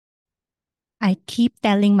I keep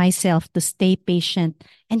telling myself to stay patient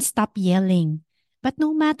and stop yelling. But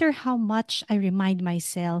no matter how much I remind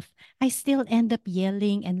myself, I still end up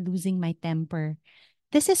yelling and losing my temper.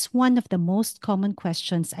 This is one of the most common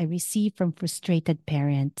questions I receive from frustrated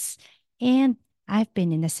parents. And I've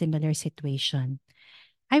been in a similar situation.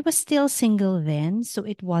 I was still single then, so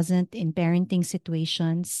it wasn't in parenting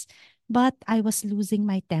situations, but I was losing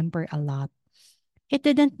my temper a lot. It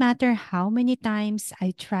didn't matter how many times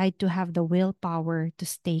I tried to have the willpower to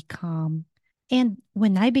stay calm. And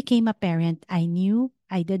when I became a parent, I knew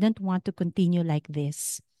I didn't want to continue like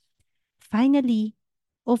this. Finally,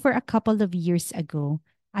 over a couple of years ago,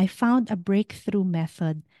 I found a breakthrough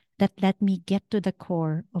method that let me get to the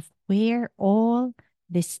core of where all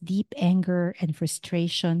this deep anger and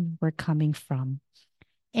frustration were coming from.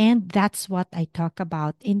 And that's what I talk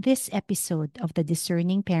about in this episode of the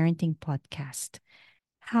Discerning Parenting Podcast.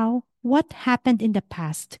 How what happened in the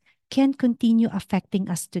past can continue affecting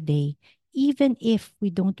us today, even if we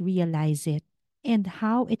don't realize it, and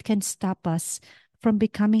how it can stop us from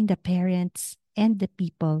becoming the parents and the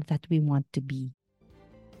people that we want to be.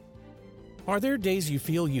 Are there days you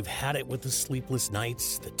feel you've had it with the sleepless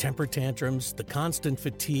nights, the temper tantrums, the constant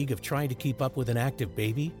fatigue of trying to keep up with an active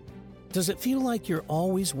baby? Does it feel like you're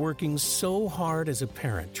always working so hard as a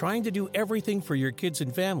parent, trying to do everything for your kids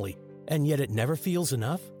and family, and yet it never feels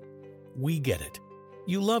enough? We get it.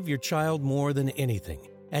 You love your child more than anything,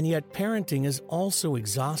 and yet parenting is also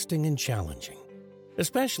exhausting and challenging,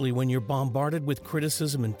 especially when you're bombarded with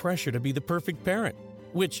criticism and pressure to be the perfect parent,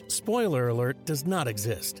 which, spoiler alert, does not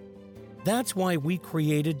exist. That's why we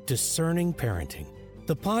created Discerning Parenting,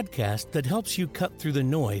 the podcast that helps you cut through the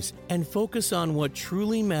noise and focus on what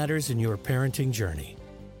truly matters in your parenting journey.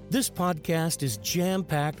 This podcast is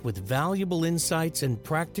jam-packed with valuable insights and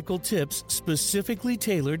practical tips specifically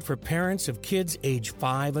tailored for parents of kids age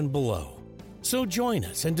 5 and below. So join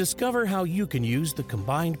us and discover how you can use the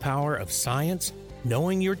combined power of science,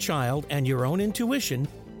 knowing your child, and your own intuition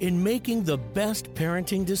in making the best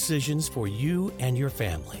parenting decisions for you and your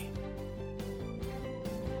family.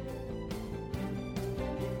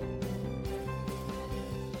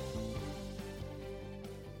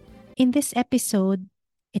 In this episode,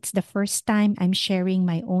 it's the first time I'm sharing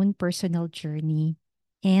my own personal journey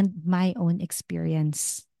and my own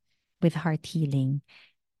experience with heart healing.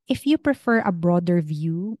 If you prefer a broader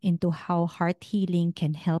view into how heart healing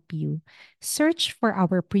can help you, search for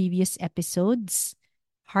our previous episodes,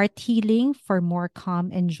 Heart Healing for More Calm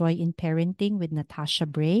and Joy in Parenting with Natasha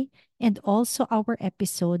Bray, and also our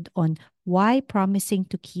episode on why promising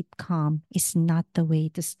to keep calm is not the way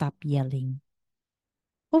to stop yelling.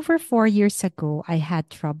 Over 4 years ago, I had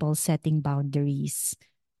trouble setting boundaries.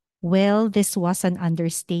 Well, this was an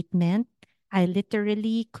understatement. I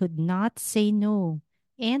literally could not say no.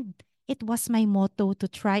 And it was my motto to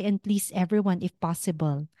try and please everyone if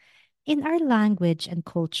possible. In our language and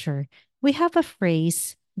culture, we have a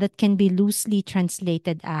phrase that can be loosely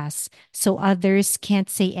translated as, so others can't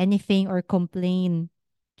say anything or complain.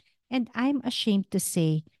 And I'm ashamed to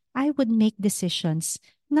say, I would make decisions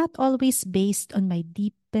not always based on my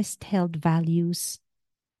deepest held values,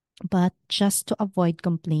 but just to avoid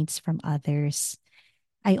complaints from others.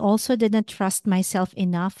 I also didn't trust myself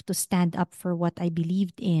enough to stand up for what I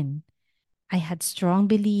believed in. I had strong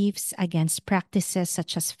beliefs against practices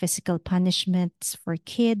such as physical punishments for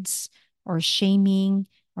kids, or shaming,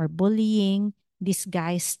 or bullying,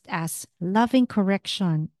 disguised as loving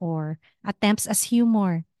correction or attempts as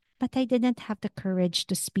humor. But I didn't have the courage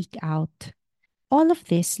to speak out. All of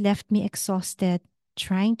this left me exhausted,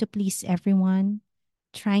 trying to please everyone,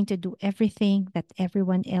 trying to do everything that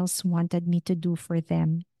everyone else wanted me to do for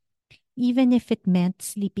them, even if it meant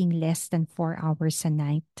sleeping less than 4 hours a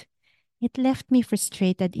night. It left me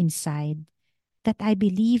frustrated inside that I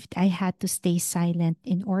believed I had to stay silent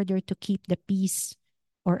in order to keep the peace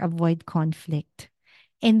or avoid conflict.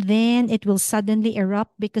 And then it will suddenly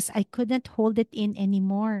erupt because I couldn't hold it in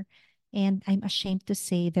anymore. And I'm ashamed to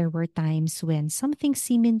say there were times when something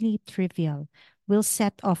seemingly trivial will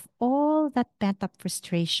set off all that pent up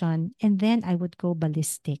frustration, and then I would go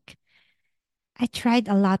ballistic. I tried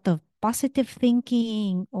a lot of positive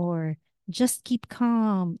thinking or just keep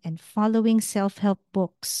calm and following self help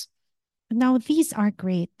books. Now, these are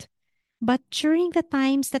great. But during the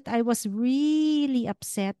times that I was really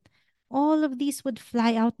upset, all of these would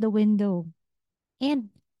fly out the window. And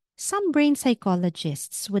some brain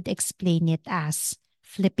psychologists would explain it as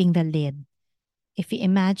flipping the lid. If you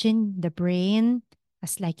imagine the brain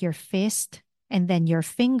as like your fist And then your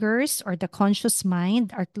fingers or the conscious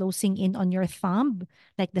mind are closing in on your thumb,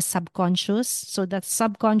 like the subconscious. So that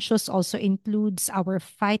subconscious also includes our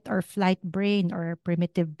fight or flight brain or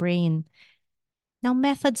primitive brain. Now,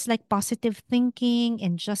 methods like positive thinking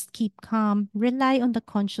and just keep calm rely on the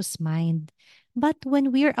conscious mind. But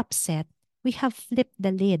when we're upset, we have flipped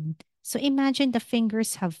the lid. So imagine the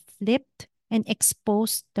fingers have flipped and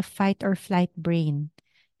exposed the fight or flight brain.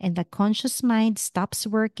 And the conscious mind stops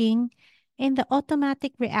working, and the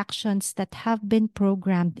automatic reactions that have been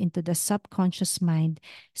programmed into the subconscious mind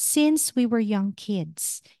since we were young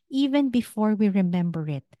kids, even before we remember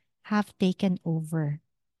it, have taken over.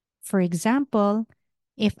 For example,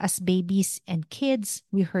 if as babies and kids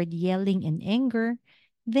we heard yelling and anger,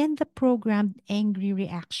 then the programmed angry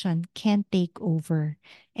reaction can take over.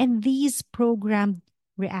 And these programmed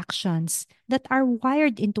reactions that are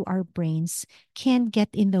wired into our brains can get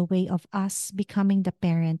in the way of us becoming the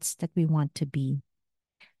parents that we want to be.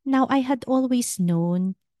 Now, I had always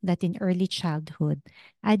known that in early childhood,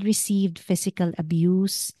 I'd received physical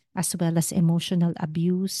abuse as well as emotional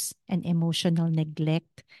abuse and emotional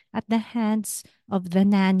neglect at the hands of the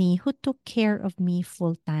nanny who took care of me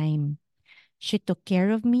full time. She took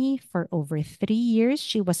care of me for over 3 years.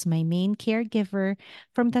 She was my main caregiver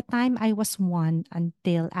from the time I was 1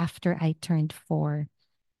 until after I turned 4.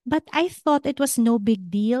 But I thought it was no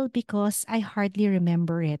big deal because I hardly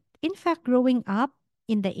remember it. In fact, growing up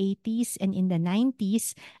in the 80s and in the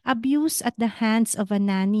 90s, abuse at the hands of a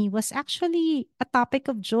nanny was actually a topic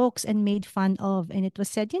of jokes and made fun of. And it was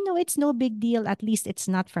said, it's no big deal. At least it's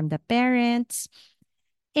not from the parents.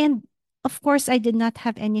 And of course, I did not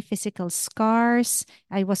have any physical scars.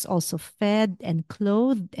 I was also fed and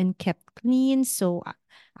clothed and kept clean. So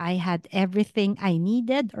I had everything I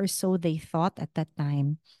needed, or so they thought at that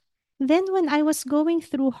time. Then, when I was going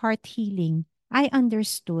through heart healing, I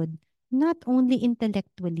understood not only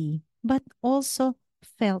intellectually, but also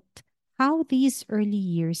felt how these early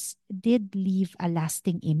years did leave a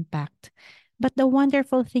lasting impact. But the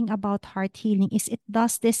wonderful thing about heart healing is it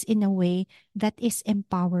does this in a way that is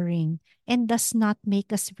empowering and does not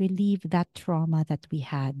make us relieve that trauma that we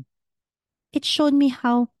had. It showed me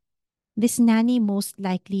how this nanny most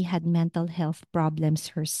likely had mental health problems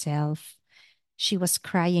herself. She was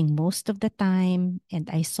crying most of the time,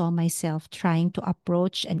 and I saw myself trying to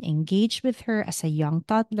approach and engage with her as a young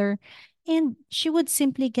toddler, and she would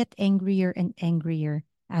simply get angrier and angrier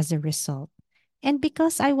as a result. And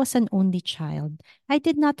because I was an only child, I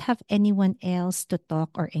did not have anyone else to talk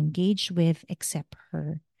or engage with except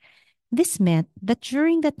her. This meant that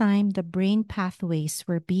during the time the brain pathways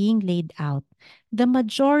were being laid out, the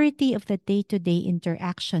majority of the day to day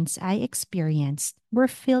interactions I experienced were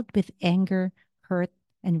filled with anger, hurt,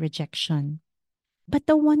 and rejection. But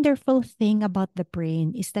the wonderful thing about the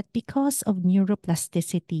brain is that because of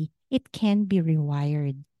neuroplasticity, it can be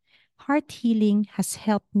rewired. Heart healing has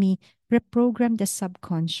helped me reprogram the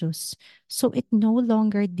subconscious so it no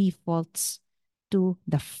longer defaults to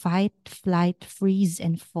the fight, flight, freeze,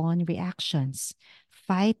 and fawn reactions.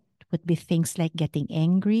 Fight would be things like getting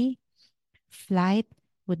angry, flight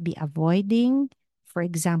would be avoiding, for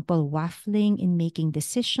example, waffling in making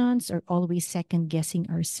decisions or always second guessing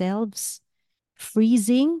ourselves.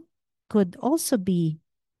 Freezing could also be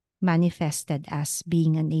manifested as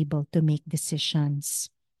being unable to make decisions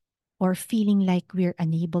or feeling like we're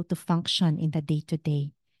unable to function in the day to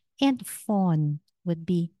day. And fawn would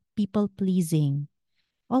be people pleasing,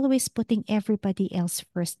 always putting everybody else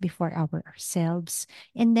first before ourselves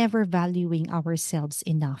and never valuing ourselves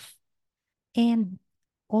enough. And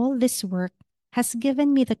all this work has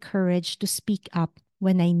given me the courage to speak up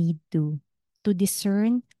when I need to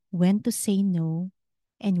discern when to say no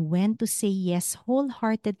and when to say yes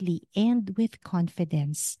wholeheartedly and with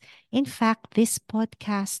confidence. In fact, this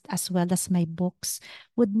podcast, as well as my books,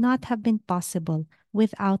 would not have been possible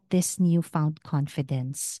without this newfound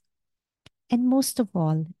confidence. And most of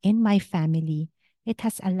all, in my family, it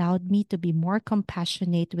has allowed me to be more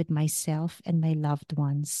compassionate with myself and my loved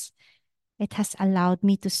ones. It has allowed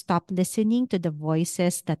me to stop listening to the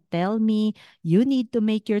voices that tell me you need to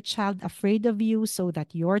make your child afraid of you so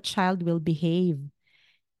that your child will behave.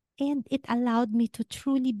 And it allowed me to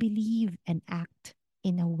truly believe and act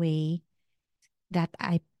in a way that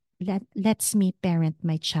lets me parent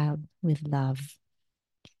my child with love.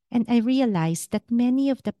 And I realized that many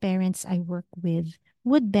of the parents I work with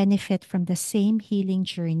would benefit from the same healing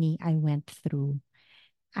journey I went through.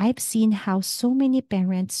 I've seen how so many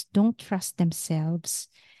parents don't trust themselves.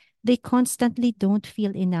 They constantly don't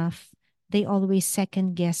feel enough. They always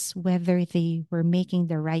second guess whether they were making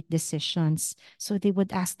the right decisions. So they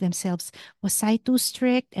would ask themselves, was I too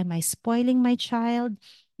strict? Am I spoiling my child?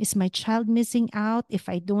 Is my child missing out if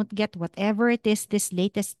I don't get whatever it is this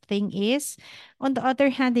latest thing is? On the other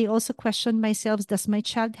hand, I also question myself, does my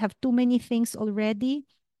child have too many things already?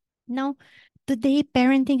 Now, today,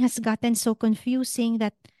 parenting has gotten so confusing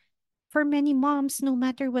that for many moms, no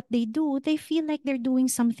matter what they do, they feel like they're doing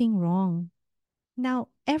something wrong. Now,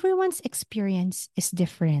 everyone's experience is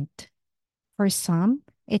different. For some,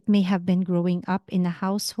 it may have been growing up in a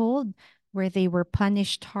household where they were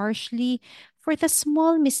punished harshly for the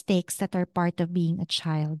small mistakes that are part of being a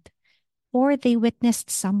child, or they witnessed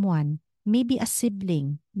someone, maybe a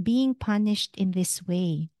sibling, being punished in this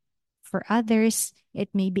way. For others,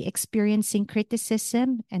 it may be experiencing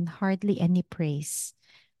criticism and hardly any praise.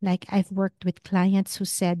 Like I've worked with clients who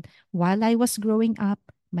said, while I was growing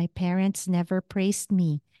up, my parents never praised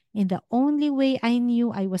me. And the only way I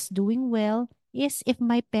knew I was doing well is if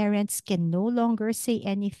my parents can no longer say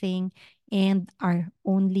anything and are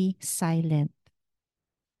only silent.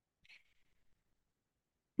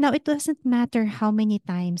 Now, it doesn't matter how many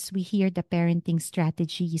times we hear the parenting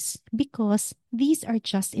strategies because these are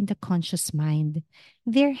just in the conscious mind.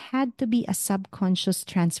 There had to be a subconscious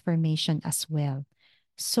transformation as well.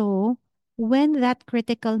 So, when that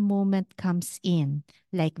critical moment comes in,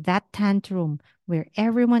 like that tantrum where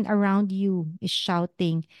everyone around you is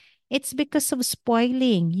shouting, it's because of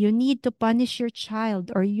spoiling. You need to punish your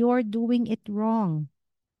child or you're doing it wrong.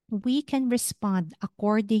 We can respond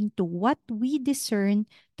according to what we discern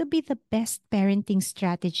to be the best parenting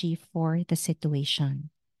strategy for the situation.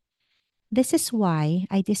 This is why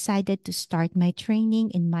I decided to start my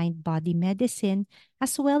training in mind body medicine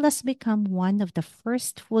as well as become one of the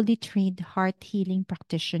first fully trained heart healing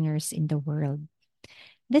practitioners in the world.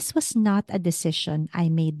 This was not a decision I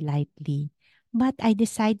made lightly, but I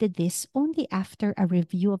decided this only after a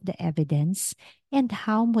review of the evidence and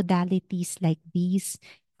how modalities like these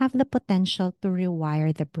have the potential to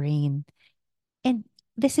rewire the brain. And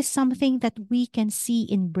this is something that we can see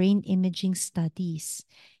in brain imaging studies.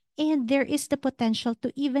 And there is the potential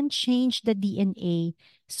to even change the DNA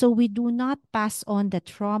so we do not pass on the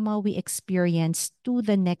trauma we experience to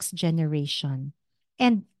the next generation.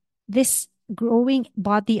 And this growing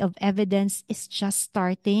body of evidence is just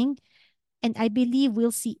starting. And I believe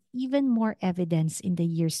we'll see even more evidence in the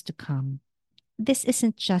years to come. This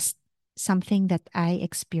isn't just something that I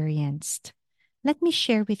experienced. Let me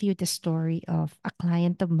share with you the story of a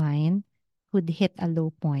client of mine who'd hit a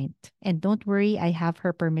low point. And don't worry, I have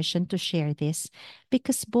her permission to share this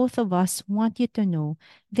because both of us want you to know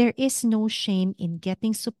there is no shame in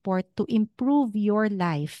getting support to improve your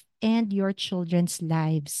life and your children's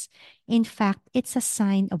lives. In fact, it's a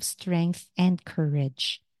sign of strength and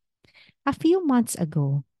courage. A few months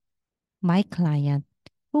ago, my client,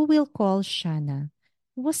 who we'll call Shana,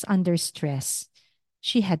 was under stress.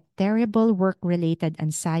 She had terrible work related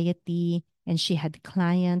anxiety, and she had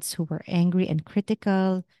clients who were angry and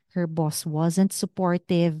critical. Her boss wasn't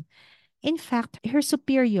supportive. In fact, her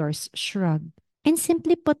superiors shrugged and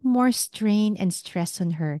simply put more strain and stress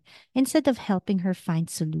on her instead of helping her find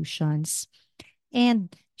solutions.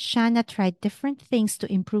 And Shanna tried different things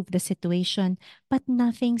to improve the situation, but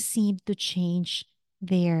nothing seemed to change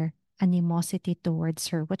their animosity towards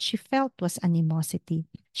her. What she felt was animosity.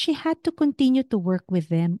 She had to continue to work with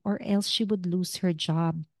them or else she would lose her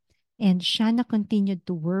job. And Shanna continued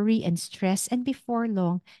to worry and stress, and before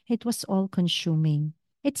long, it was all consuming.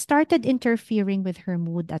 It started interfering with her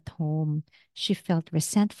mood at home. She felt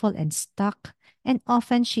resentful and stuck, and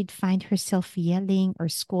often she'd find herself yelling or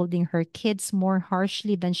scolding her kids more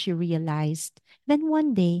harshly than she realized. Then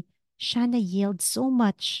one day, Shanna yelled so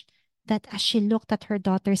much that as she looked at her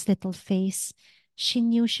daughter's little face, she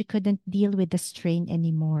knew she couldn't deal with the strain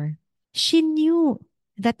anymore. She knew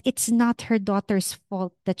that it's not her daughter's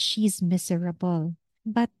fault that she's miserable,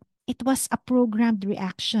 but it was a programmed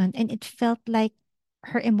reaction and it felt like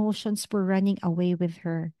her emotions were running away with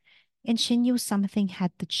her, and she knew something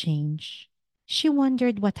had to change. She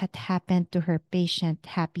wondered what had happened to her patient,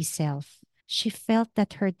 happy self. She felt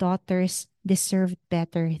that her daughters deserved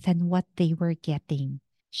better than what they were getting.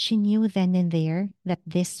 She knew then and there that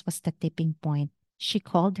this was the tipping point. She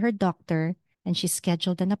called her doctor and she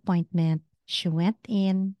scheduled an appointment. She went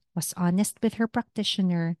in, was honest with her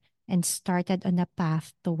practitioner, and started on a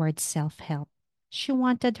path towards self help. She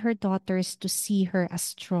wanted her daughters to see her as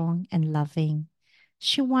strong and loving.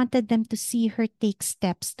 She wanted them to see her take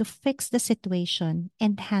steps to fix the situation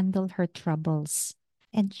and handle her troubles.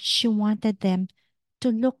 And she wanted them to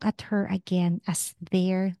look at her again as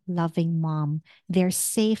their loving mom, their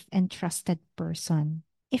safe and trusted person.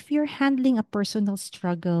 If you're handling a personal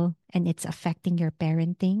struggle and it's affecting your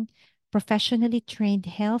parenting, professionally trained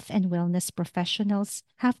health and wellness professionals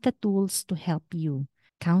have the tools to help you.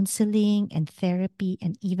 Counseling and therapy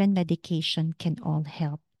and even medication can all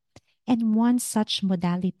help. And one such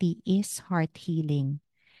modality is heart healing.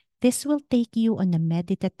 This will take you on a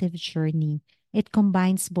meditative journey. It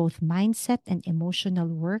combines both mindset and emotional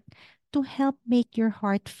work to help make your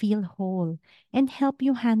heart feel whole and help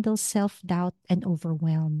you handle self doubt and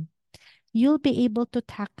overwhelm. You'll be able to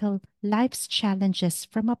tackle life's challenges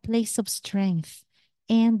from a place of strength.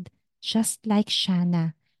 And just like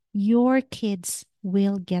Shanna, your kids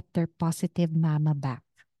will get their positive mama back.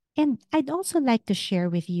 And I'd also like to share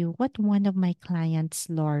with you what one of my clients,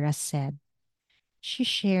 Laura, said. She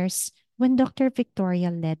shares, when Dr.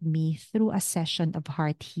 Victoria led me through a session of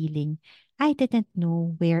heart healing, I didn't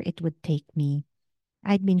know where it would take me.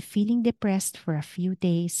 I'd been feeling depressed for a few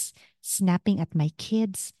days, snapping at my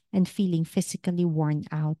kids, and feeling physically worn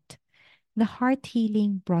out. The heart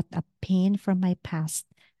healing brought up pain from my past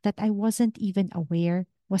that I wasn't even aware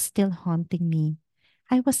was still haunting me.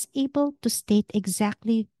 I was able to state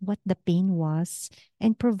exactly what the pain was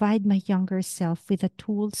and provide my younger self with the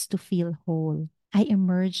tools to feel whole. I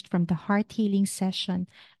emerged from the heart healing session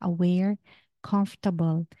aware,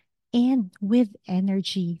 comfortable, and with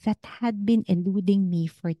energy that had been eluding me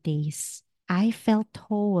for days. I felt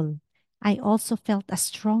whole. I also felt a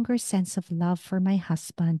stronger sense of love for my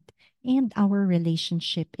husband, and our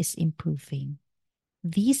relationship is improving.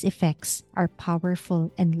 These effects are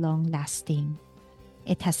powerful and long lasting.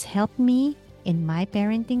 It has helped me in my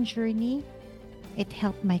parenting journey. It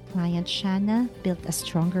helped my client Shanna build a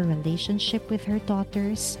stronger relationship with her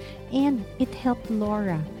daughters, and it helped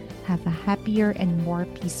Laura have a happier and more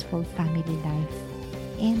peaceful family life.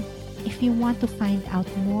 And if you want to find out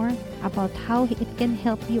more about how it can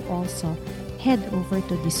help you also, head over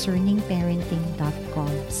to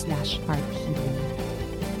discerningparenting.com/hearthealing.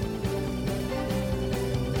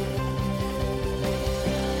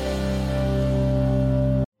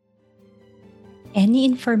 Any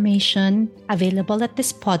information available at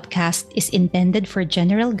this podcast is intended for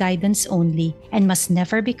general guidance only and must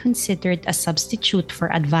never be considered a substitute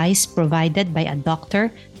for advice provided by a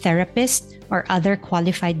doctor, therapist, or other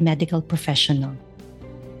qualified medical professional.